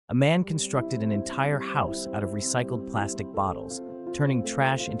a man constructed an entire house out of recycled plastic bottles, turning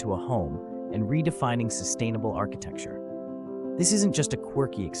trash into a home and redefining sustainable architecture. This isn't just a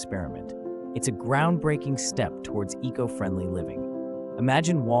quirky experiment. It's a groundbreaking step towards eco-friendly living.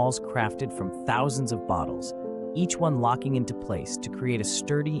 Imagine walls crafted from thousands of bottles, each one locking into place to create a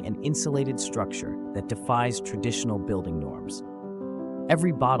sturdy and insulated structure that defies traditional building norms.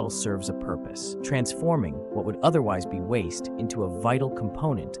 Every bottle serves a purpose, transforming what would otherwise be waste into a vital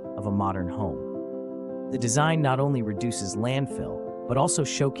component of a modern home. The design not only reduces landfill, but also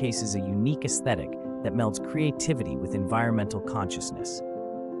showcases a unique aesthetic that melds creativity with environmental consciousness.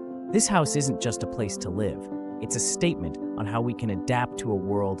 This house isn't just a place to live, it's a statement on how we can adapt to a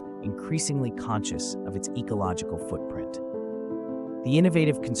world increasingly conscious of its ecological footprint. The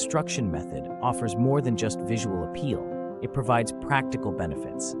innovative construction method offers more than just visual appeal. It provides practical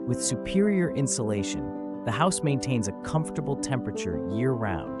benefits. With superior insulation, the house maintains a comfortable temperature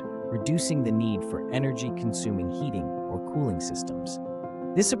year-round, reducing the need for energy-consuming heating or cooling systems.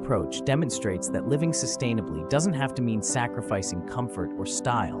 This approach demonstrates that living sustainably doesn't have to mean sacrificing comfort or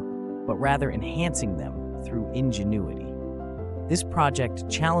style, but rather enhancing them through ingenuity. This project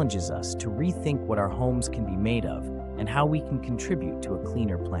challenges us to rethink what our homes can be made of and how we can contribute to a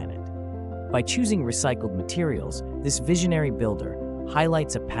cleaner planet. By choosing recycled materials, this visionary builder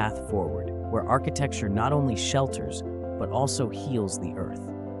highlights a path forward where architecture not only shelters, but also heals the earth,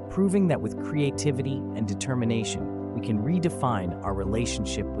 proving that with creativity and determination, we can redefine our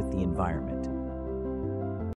relationship with the environment.